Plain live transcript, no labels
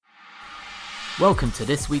Welcome to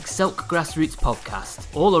this week's Selk Grassroots podcast,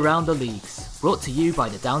 all around the leagues, brought to you by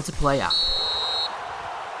the Down to Play app.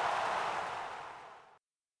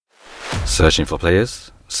 Searching for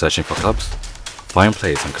players? Searching for clubs? Find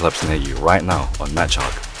players and clubs near you right now on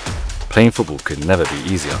MatchHawk. Playing football could never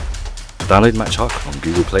be easier. Download MatchHawk on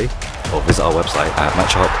Google Play or visit our website at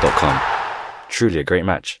matchhawk.com. Truly a great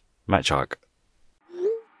match. MatchHawk.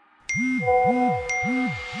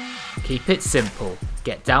 Keep it simple.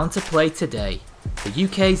 Get Down to Play today, the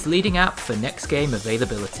UK's leading app for next game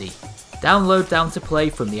availability. Download Down to Play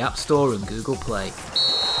from the App Store and Google Play.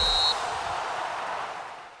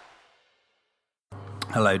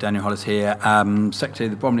 Hello, Daniel Hollis here, Secretary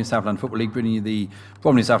of the Bromley South London Football League, bringing you the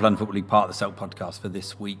Bromley South London Football League part of the Selk podcast for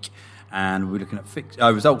this week. And we're looking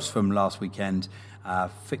at results from last weekend,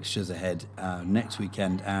 fixtures ahead next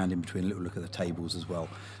weekend, and in between a little look at the tables as well.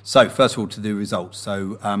 So first of all, to the results.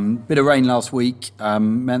 So bit of rain last week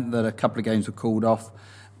meant that a couple of games were called off,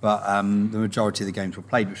 but the majority of the games were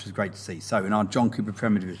played, which was great to see. So in our John Cooper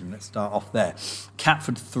Premier Division, let's start off there.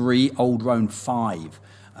 Catford 3, Old Roan 5.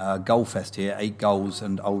 Goal fest here, 8 goals,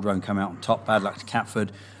 and Old Roan come out on top. Bad luck to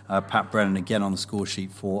Catford. Pat Brennan again on the score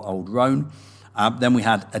sheet for Old Roan. Then we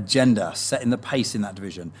had Agenda setting the pace in that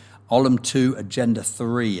division. Oldham 2, Agenda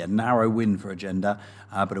 3, a narrow win for Agenda,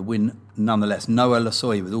 but a win nonetheless. Noah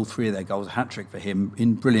Lasoy with all 3 of their goals, a hat-trick for him,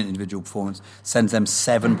 in brilliant individual performance, sends them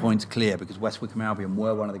 7 points clear, because West Wickham Albion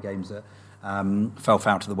were one of the games that fell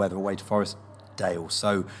foul to the weather away to Forest Dale.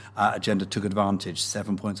 So Agenda took advantage,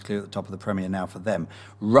 7 points clear at the top of the Premier now for them.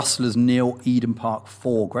 Rustlers 0, Eden Park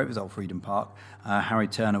 4, great result for Eden Park. Harry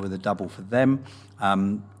Turner with a double for them.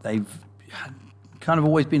 They've kind of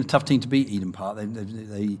always been a tough team to beat, Eden Park.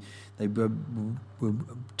 They were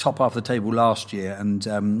top half of the table last year, and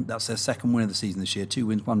that's their second win of the season this year. 2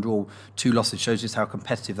 wins, 1 draw, 2 losses. Shows just how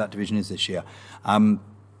competitive that division is this year.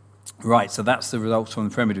 Right, so that's the results from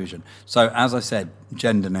the Premier Division. So, as I said,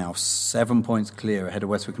 Agenda now 7 points clear ahead of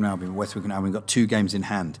West Wickham Albion. West Wickham Albion got 2 games in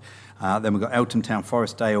hand. Then we've got Eltham Town,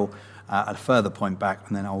 Forest Dale at a further point back,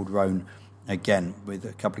 and then Old Roan again with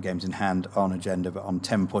a couple of games in hand on Agenda, but on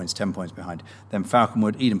 10 points behind. Then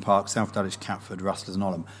Falconwood, Eden Park, South Dulwich, Catford, Rustlers and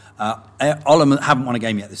Oldham. Oldham haven't won a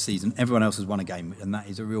game yet this season. Everyone else has won a game, and that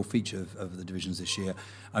is a real feature of the divisions this year.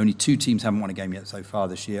 Only 2 teams haven't won a game yet so far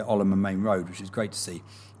this year, Oldham and Main Road, which is great to see.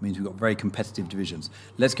 It means we've got very competitive divisions.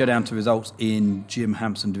 Let's go down to results in Jim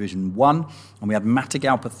Hampson Division 1. And we had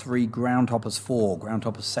Matagalpa 3, Groundhoppers 4.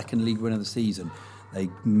 Groundhoppers' second league win of the season. They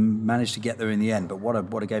managed to get there in the end, but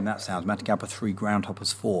what a game that sounds. Matagalpa 3,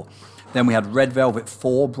 Groundhoppers 4. Then we had Red Velvet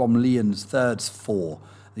 4, Bromleyans Thirds 4.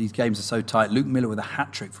 These games are so tight. Luke Miller with a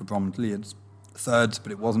hat-trick for Bromleyans Thirds,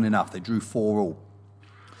 but it wasn't enough. They drew 4 all.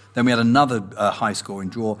 Then we had another high-scoring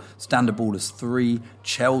draw. Standard Ballers 3,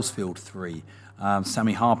 Chelsfield 3.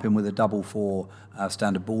 Sammy Harpin with a double for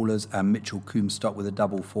Standard Ballers, and Mitchell Comstock with a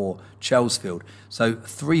double for Chelsfield. So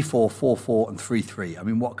 3-4, 4-4 and 3-3. I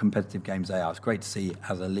mean, what competitive games they are. It's great to see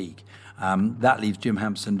as a league. That leaves Jim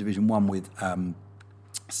Hampson Division 1 with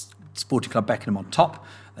Sporting Club Beckenham on top.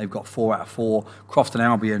 They've got 4 out of 4. Crofton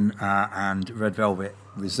Albion and Red Velvet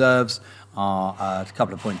Reserves are a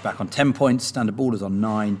couple of points back on 10 points. Standard Ballers on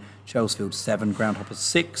 9, Chelsfield 7, Groundhoppers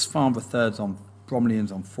 6, Farnborough Thirds on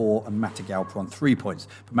Bromleyans on 4 and Matagalpa on 3 points.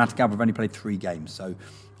 But Matagalpa have only played 3 games, so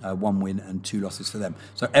 1 win and 2 losses for them.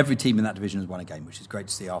 So every team in that division has won a game, which is great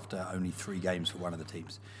to see after only 3 games for one of the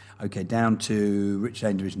teams. Okay, down to Rich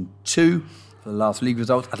Lane Division 2 for the last league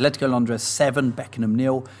results. Atletico Londres 7, Beckenham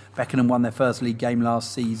 0. Beckenham won their first league game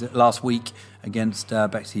last week against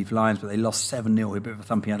Bexley Heath Lions, but they lost 7-0, a bit of a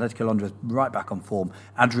thumping. Atletico Londres right back on form.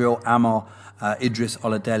 Adriel Amor, Idris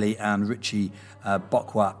Oladeli and Richie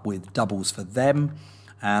Bokwa with doubles for them.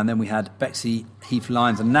 And then we had Bexley Heath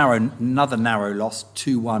Lions, another narrow loss,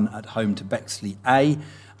 2-1 at home to Bexley A,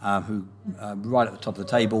 who right at the top of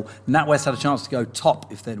the table. NatWest had a chance to go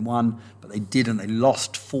top if they'd won, but they didn't. They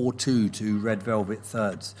lost 4-2 to Red Velvet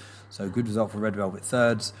Thirds. So good result for Red Velvet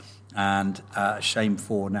Thirds, and a shame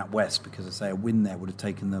for NatWest, because I say a win there would have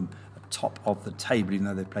taken them top of the table, even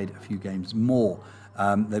though they've played a few games more.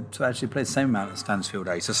 They've actually played the same amount as Stansfield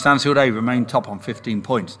A. So Stansfield A remain top on 15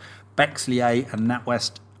 points. Bexley A and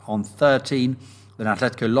NatWest on 13. Then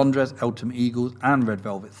Atletico Londres, Eltham Eagles and Red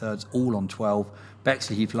Velvet Thirds all on 12.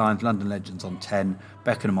 Bexley Heath Lions, London Legends on 10.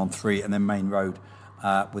 Beckenham on 3. And then Main Road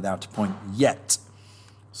without a point yet.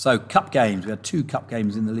 So cup games. We had 2 cup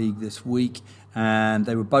games in the league this week, and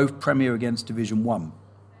they were both Premier against Division 1.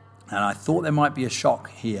 And I thought there might be a shock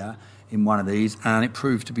here in one of these, and it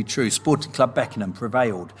proved to be true. Sporting Club Beckenham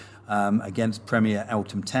prevailed against Premier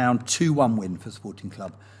Eltham Town. 2-1 win for Sporting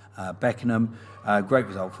Club Beckenham. Great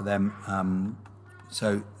result for them.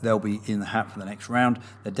 So they'll be in the hat for the next round.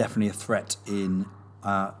 They're definitely a threat in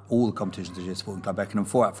all the competitions this year. Sporting Club Beckenham,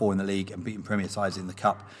 4 out of 4 in the league and beating Premier sides in the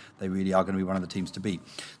Cup. They really are going to be one of the teams to beat.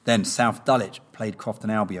 Then South Dulwich played Crofton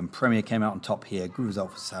Albion. Premier came out on top here. Good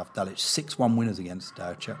result for South Dulwich. 6-1 winners against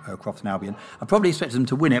Crofton Albion. I probably expected them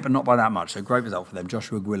to win it, but not by that much. So great result for them.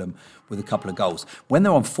 Joshua Gwillam with a couple of goals. When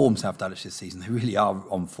they're on form, South Dulwich this season, they really are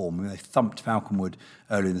on form. I mean, they thumped Falconwood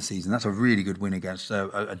earlier in the season. That's a really good win against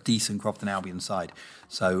a decent Crofton Albion side.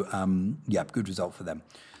 So, good result for them.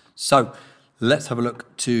 So, let's have a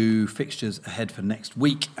look to fixtures ahead for next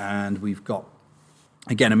week, and we've got,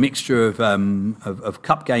 again, a mixture of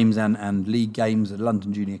cup games and league games, the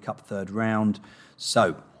London Junior Cup third round.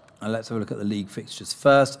 So let's have a look at the league fixtures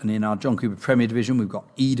first, and in our John Cooper Premier Division, we've got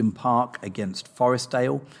Eden Park against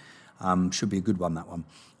Forestdale. Should be a good one, that one.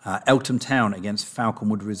 Eltham Town against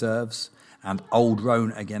Falconwood Reserves, and Old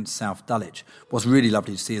Roan against South Dulwich. What's really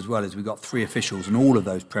lovely to see as well is we've got 3 officials in all of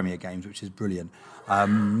those Premier games, which is brilliant.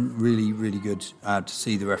 Really, really good to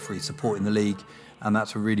see the referee supporting the league, and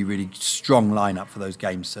that's a really, really strong lineup for those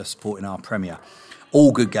games supporting our Premier.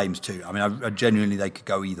 All good games too. I mean, I genuinely, they could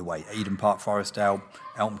go either way. Eden Park, Forestdale,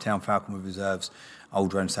 Eltham Town, Falconwood Reserves,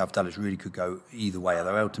 Old Roan, South Dulwich really could go either way.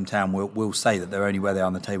 Although Eltham Town will say that they're only where they are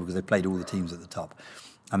on the table because they played all the teams at the top.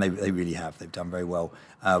 And they really have. They've done very well,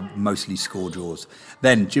 mostly score draws.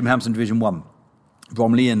 Then, Jim Hampson Division 1.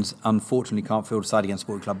 Bromleyans, unfortunately, can't field a side against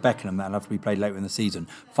Sporting Club Beckenham. That'll have to be played later in the season.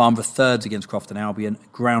 Farnborough Thirds against Crofton Albion.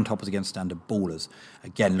 Groundhoppers against Standard Ballers.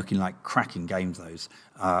 Again, looking like cracking games, those.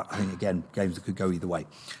 I think, again, games that could go either way.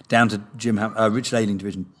 Down to Richard Ayling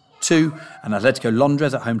Division 2, and Atletico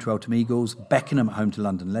Londres at home to Eltham Eagles, Beckenham at home to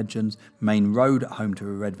London Legends, Main Road at home to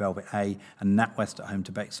Red Velvet A, and NatWest at home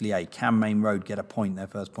to Bexley A. Can Main Road get a point, their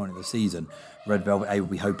first point of the season? Red Velvet A will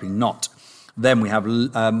be hoping not. Then we have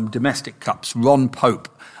domestic cups. Ron Pope,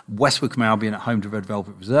 West Wickham Albion at home to Red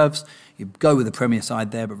Velvet Reserves. You go with the Premier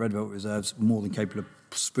side there, but Red Velvet Reserves more than capable of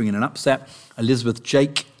springing an upset. Elizabeth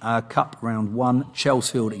Jake Cup round 1.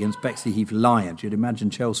 Chelsfield against Bexley Heath Lions. You'd imagine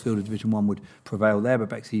Chelsfield of Division 1 would prevail there, but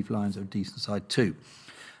Bexley Heath Lions are a decent side too.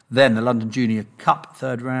 Then the London Junior Cup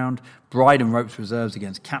third round. Bryden Ropes Reserves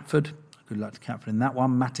against Catford. Good luck to Catford in that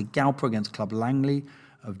one. Matagalpa against Club Langley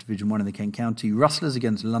of Division 1 in the Kent County. Rustlers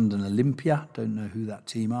against London Olympia. Don't know who that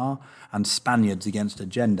team are. And Spaniards against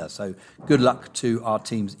Agenda. So good luck to our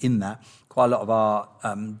teams in that. Quite a lot of our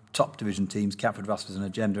top division teams, Catford, Rustlers and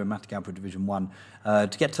Agenda, and Matagalpa Division 1. To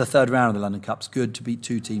get to the third round of the London Cup's good. To beat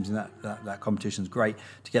 2 teams in that competition's great.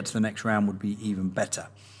 To get to the next round would be even better.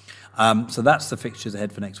 So that's the fixtures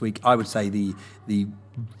ahead for next week. I would say the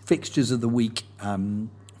fixtures of the week,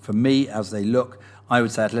 for me, as they look, I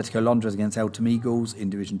would say Atletico Londres against Eltham Eagles in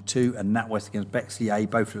Division 2 and NatWest against Bexley A.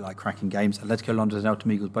 Both look like cracking games. Atletico Londres and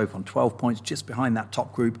Eltham Eagles both on 12 points, just behind that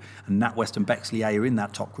top group. And NatWest and Bexley A are in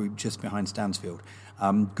that top group, just behind Stansfield.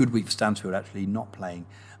 Good week for Stansfield, actually, not playing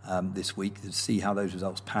this week, to see how those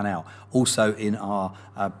results pan out. Also in our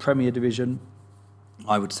Premier Division,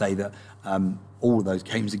 I would say that all of those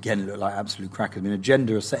games, again, look like absolute crackers. I mean,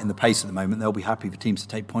 Agenda are setting the pace at the moment. They'll be happy for teams to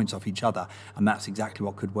take points off each other, and that's exactly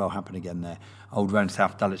what could well happen again there. Old Roan,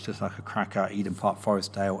 South Dulwich, just like a cracker. Eden Park,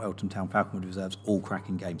 Forestdale, Eltham Town, Falconwood Reserves, all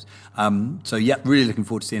cracking games. Really looking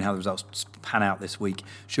forward to seeing how the results pan out this week.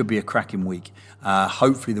 Should be a cracking week.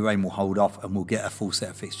 Hopefully the rain will hold off and we'll get a full set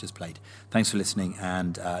of fixtures played. Thanks for listening,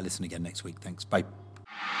 and listen again next week. Thanks. Bye.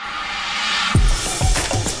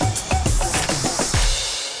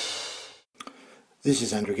 This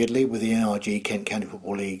is Andrew Gidley with the NRG Kent County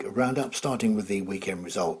Football League roundup, starting with the weekend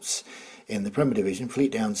results. In the Premier Division,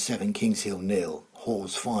 Fleet Down 7, Kings Hill 0,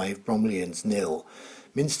 Hawes 5, Bromleyans 0,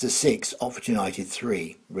 Minster 6, Oxford United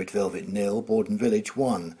 3, Red Velvet 0, Borden Village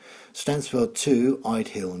 1, Stansfeld 2,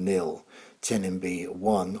 Idehill 0, Tenenby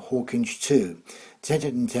 1, Hawkinge 2,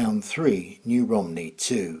 Tenterden Town 3, New Romney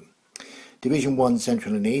 2. Division 1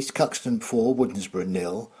 Central and East, Cuxton 4, Woodensborough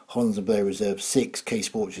 0, Hollands and Blair Reserves 6, K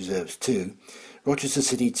Sports Reserves 2, Rochester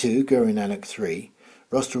City 2, Gurry-Nannock 3,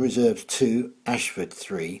 Roster Reserves 2, Ashford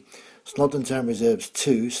 3, Snodden Town Reserves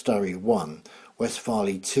 2, Sturry 1, West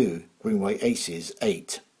Farley 2, Greenway Aces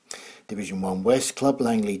 8. Division 1 West, Club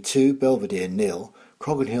Langley 2, Belvedere 0,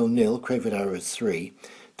 Croggan Hill 0, Crayford Arrows 3,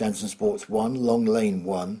 Danson Sports 1, Long Lane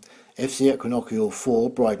 1, FC Equinoctial 4,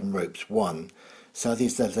 Bryden Ropes 1, South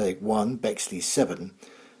East Athletic 1, Bexley 7,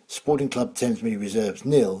 Sporting Club Thamesmead Reserves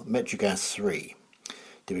 0, Metrogas 3.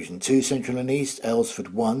 Division 2 Central and East,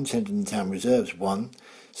 Aylesford 1, Tenterden Town Reserves 1,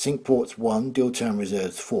 Cinqueports 1, Dilltown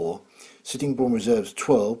Reserves 4, Sittingbourne Reserves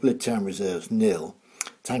 12, Blidtown Reserves 0,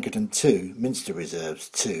 Tankerton 2, Minster Reserves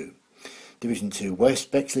 2. Division 2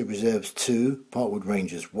 West, Bexley Reserves 2, Parkwood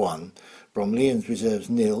Rangers 1, Bromleyans Reserves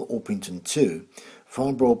 0, Orpington 2,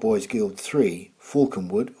 Farnborough Boys Guild 3,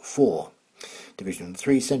 Falconwood 4. Division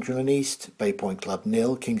 3 Central and East, Bay Point Club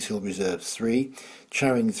 0, Kings Hill Reserves 3,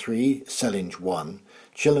 Charing 3, Sellinge 1,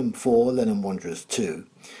 Chilham 4, Lenham Wanderers 2,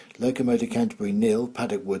 Locomotive Canterbury 0,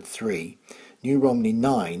 Paddock Wood 3, New Romney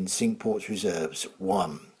 9, Cinque Ports Reserves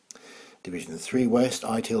 1. Division 3 West,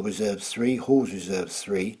 Idehill Reserves 3, Halls Reserves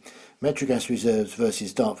 3, Metrogas Reserves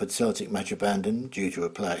versus Dartford Celtic match abandoned due to a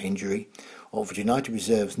player injury, Oxford United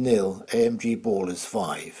Reserves 0, AMG Ballers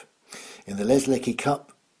 5. In the Les Lecky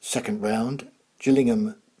Cup, second round,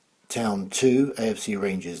 Gillingham Town 2, AFC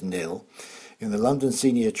Rangers 0. In the London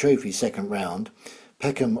Senior Trophy second round,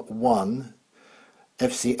 Peckham 1,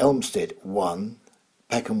 FC Elmstead 1,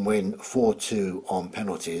 Peckham win 4-2 on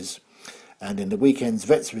penalties. And in the weekend's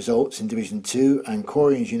Vets results in Division 2,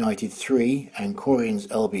 Ancorians United 3,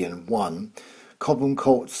 Ancorians Albion 1, Cobham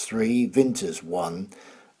Colts 3, Vinters 1,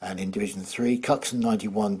 and in Division 3, Cuxton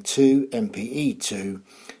 91 2, MPE 2,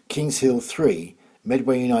 Kings Hill 3,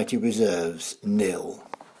 Medway United Reserves 0.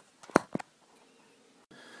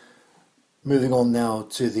 Moving on now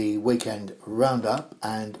to the weekend roundup,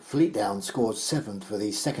 and Fleetdown scored 7th for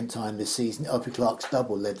the second time this season. Elfie Clark's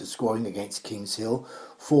double led the scoring against Kings Hill,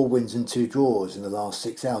 4 wins and 2 draws in the last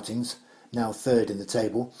 6 outings, now third in the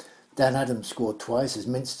table. Dan Adams scored twice as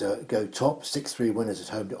Minster go top, 6-3 winners at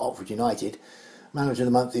home to Oxford United. Manager of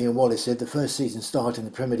the month Ian Wallace said the first season start in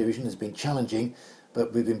the Premier Division has been challenging,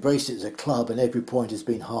 but we've embraced it as a club and every point has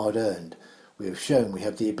been hard earned. We have shown we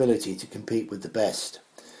have the ability to compete with the best.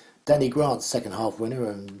 Danny Grant's second half winner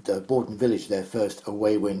and Borden Village their first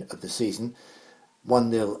away win of the season,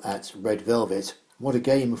 1-0 at Red Velvet. What a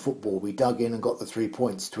game of football, we dug in and got the 3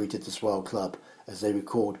 points, tweeted the Swell Club as they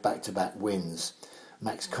record back-to-back wins.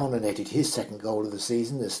 Max Connor netted his second goal of the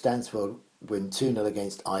season as Stansfeld win 2-0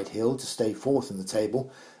 against Idehill to stay fourth in the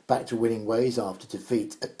table, back to winning ways after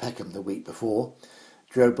defeat at Peckham the week before.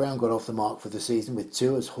 Joe Brown got off the mark for the season with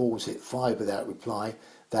 2 as Halls hit 5 without reply,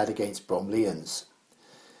 that against Bromleyans.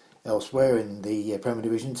 Elsewhere in the Premier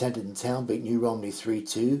Division, Tenterden Town beat New Romney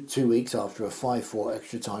 3-2, 2 weeks after a 5-4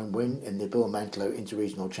 extra-time win in the Bill Mantlo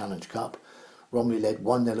Inter-Regional Challenge Cup. Romney led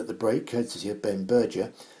 1-0 at the break, courtesy of Ben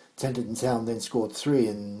Berger. Tenterden Town then scored 3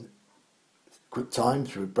 in quick time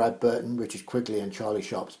through Brad Burton, Richard Quigley and Charlie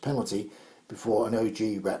Sharp's penalty before an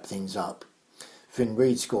OG wrapped things up. Finn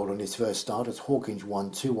Reid scored on his first start as Hawkinge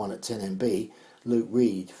won 2-1 at 10MB. Luke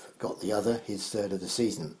Reid got the other, his third of the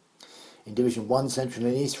season. In Division 1 Central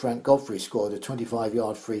and East, Frank Godfrey scored a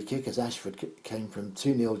 25-yard free kick as Ashford came from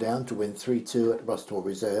 2-0 down to win 3-2 at Rusthall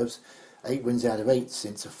Reserves. 8 wins out of 8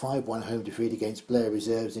 since a 5-1 home defeat against Blair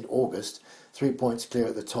Reserves in August, 3 points clear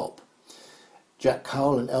at the top. Jack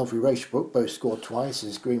Cowell and Elfie Racebrook both scored twice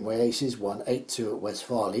as Greenway Aces won 8-2 at West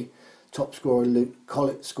Farley. Top scorer Luke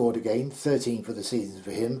Collett scored again, 13 for the season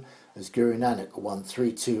for him, as Guru Nanak won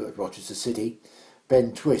 3-2 at Rochester City.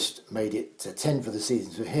 Ben Twist made it to 10 for the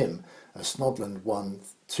season for him, as Snodland won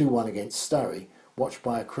 2-1 against Surrey, watched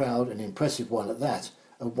by a crowd, an impressive one at that,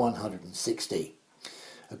 of 160.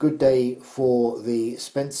 A good day for the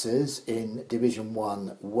Spencers in Division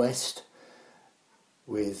 1 West,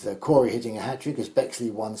 with Corey hitting a hat-trick as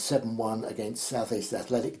Bexley won 7-1 against South East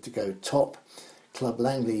Athletic to go top. Club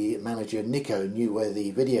Langley manager Nico knew where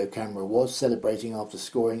the video camera was, celebrating after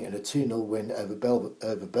scoring in a 2-0 win over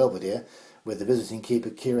Belvedere, with the visiting keeper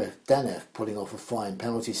Kiref Danef pulling off a fine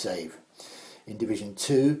penalty save. In Division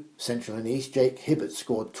 2, Central and East, Jake Hibbert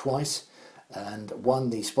scored twice and won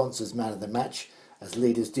the sponsors' man of the match as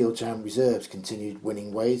leaders Dealtown Reserves continued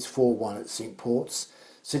winning ways, 4-1 at Cinque Ports.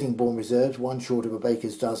 Sittingbourne Reserves, 1 short of a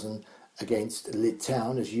baker's dozen against Lydd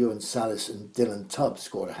Town as Ewan Salis and Dylan Tubbs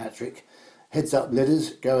scored a hat-trick. Heads up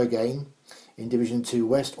Lidders, go again. In Division 2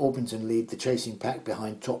 West, Orpington lead the chasing pack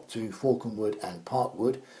behind top 2 Falconwood and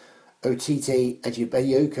Parkwood. Otite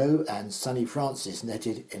Ejibayoko and Sonny Francis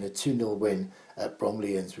netted in a 2-0 win at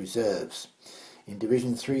Bromleyans Reserves. In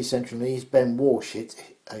Division 3 Central and East, Ben Walsh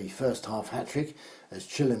hit a first half hat-trick as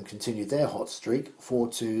Chilham continued their hot streak,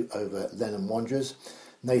 4-2 over Lenham Wanderers.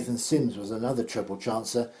 Nathan Sims was another treble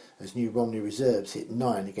chancer as New Romney Reserves hit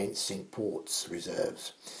 9 against Cinque Ports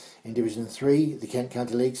Reserves. In Division 3, the Kent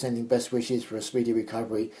County League sending best wishes for a speedy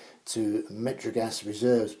recovery to Metrogas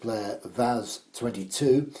Reserves player Vaz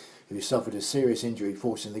 22, who suffered a serious injury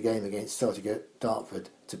forcing the game against Celtic Dartford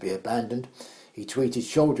to be abandoned. He tweeted,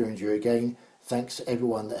 "Shoulder injury again, thanks to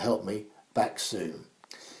everyone that helped me, back soon."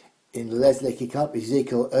 In the Les Lecky Cup,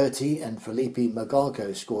 Ezekiel Urti and Felipe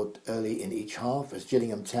Magalco scored early in each half as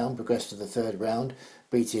Gillingham Town progressed to the third round,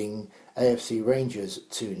 beating AFC Rangers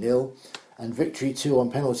 2-0, and victory 2 on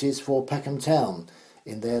penalties for Peckham Town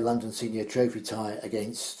in their London Senior Trophy tie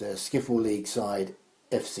against Skiffle League side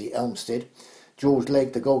FC Elmstead. George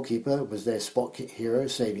Legg, the goalkeeper, was their spot hero,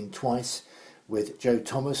 saving twice, with Joe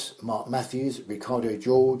Thomas, Mark Matthews, Ricardo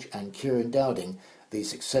George and Kieran Dowding the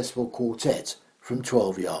successful quartet from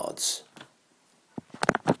 12 yards.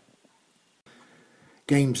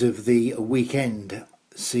 Games of the weekend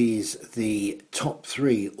sees the top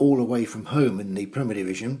three all away from home in the Premier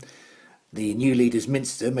Division. The new leaders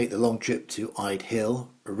Minster make the long trip to Ide Hill.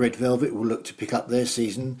 Red Velvet will look to pick up their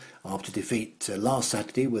season after defeat last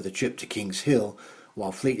Saturday with a trip to Kings Hill,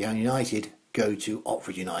 while Fleetdown United go to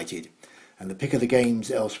Otford United. And the pick of the games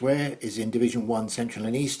elsewhere is in Division 1 Central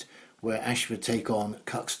and East, where Ashford take on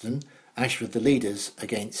Cuxton. Ashford the leaders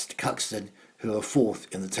against Cuxton, who are fourth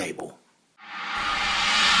in the table.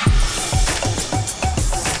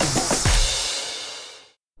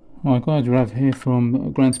 Hi guys, Rav here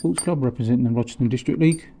from Grand Sports Club representing the Rochester District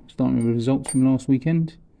League. Starting with the results from last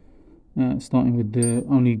weekend. Starting with the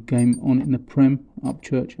only game on in the Prem,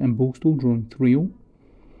 Upchurch and Borstal drawing 3-3.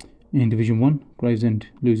 In Division 1, Gravesend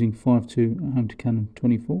losing 5-2 at home to Cannon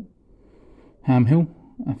 24. Ham Hill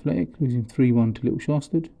Athletic losing 3-1 to Little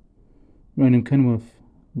Shastard. Raynham Kenworth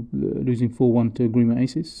losing 4-1 to Greenwood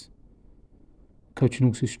Aces. Coaching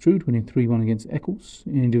Horses Strood winning 3-1 against Eccles.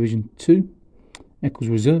 In Division 2, Eccles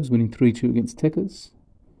Reserves winning 3-2 against Teckers,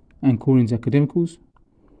 and Corians Academicals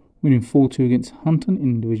winning 4-2 against Hunton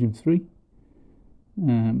in Division 3.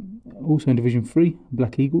 Also in Division 3,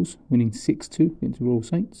 Black Eagles winning 6-2 against Royal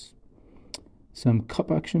Saints. Some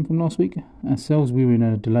cup action from last week. Ourselves, we were in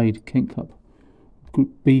a delayed Kent Cup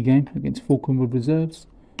Group B game against Falconwood Reserves,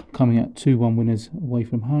 coming out 2-1 winners away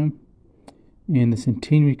from home. In the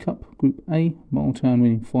Centenary Cup Group A, Martletown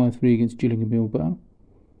winning 5-3 against Gillingham Bilbao.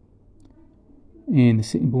 In the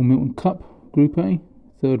Sitting Bull Milton Cup Group A,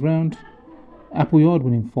 third round, Appleyard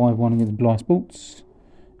winning 5-1 against Blyth Sports.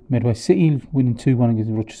 Medway City winning 2-1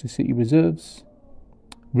 against Rochester City Reserves.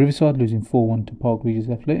 Riverside losing 4-1 to Park Regis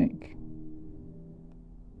Athletic.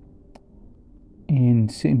 In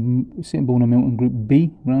Sitting Bull and Milton Group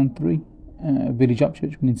B, round 3, Village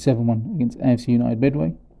Upchurch winning 7-1 against AFC United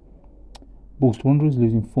Medway. Borstal Wanderers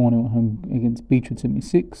losing 4-0 at home against Beechwood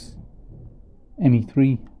 76.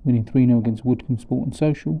 ME3 winning 3-0 against Woodcombe Sport and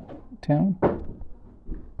Social Town.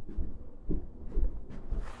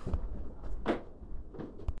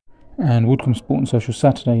 And Woodcombe Sport and Social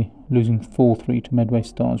Saturday losing 4-3 to Medway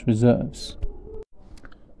Stars Reserves.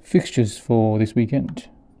 Fixtures for this weekend.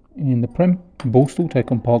 In the Prem, Borstal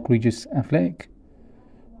take on Park Regis Athletic.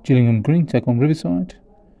 Gillingham Green take on Riverside.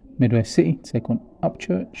 Medway City take on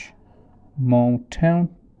Upchurch. Marltown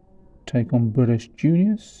take on British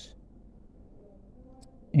Juniors.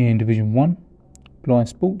 In Division 1, Blyth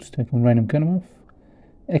Sports take on Raynham Kenworth.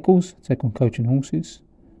 Eccles take on Coaching Horses.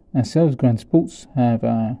 Ourselves, Grand Sports, have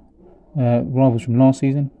rivals from last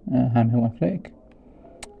season, Ham Hill Athletic.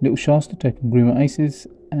 Little Shasta take on Greenwood Aces,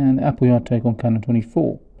 and Appleyard take on Cannon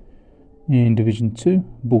 24. In Division 2,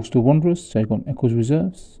 Borstal Wanderers take on Eccles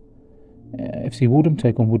Reserves. FC Waldham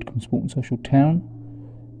take on Woodcombe Sport and Social Town.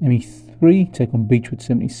 ME3 take on Beechwood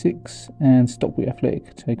 76, and Stockwell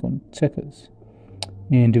Athletic take on Teckers.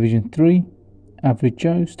 In Division 3, Average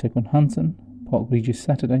Joes take on Hunton. Park Regis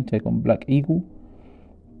Saturday take on Black Eagle.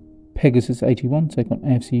 Pegasus 81 take on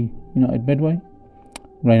AFC United Medway.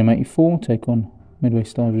 Raynham 84 take on Medway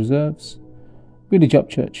Stars Reserves. Village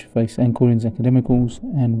Upchurch face Corians Academicals,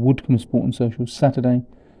 and Woodcombe Sport and Social Saturday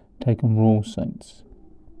take on Royal Saints.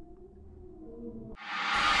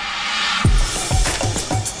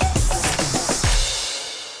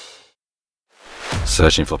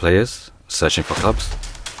 Searching for players? Searching for clubs?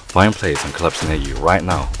 Find players and clubs near you right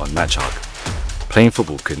now on MatchHawk. Playing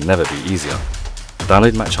football could never be easier.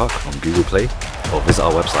 Download MatchHawk on Google Play or visit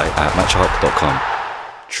our website at matchhawk.com.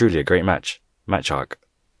 Truly a great match. MatchHawk.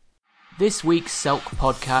 This week's Selk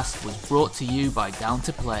podcast was brought to you by Down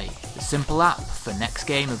to Play, the simple app for next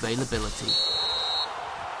game availability.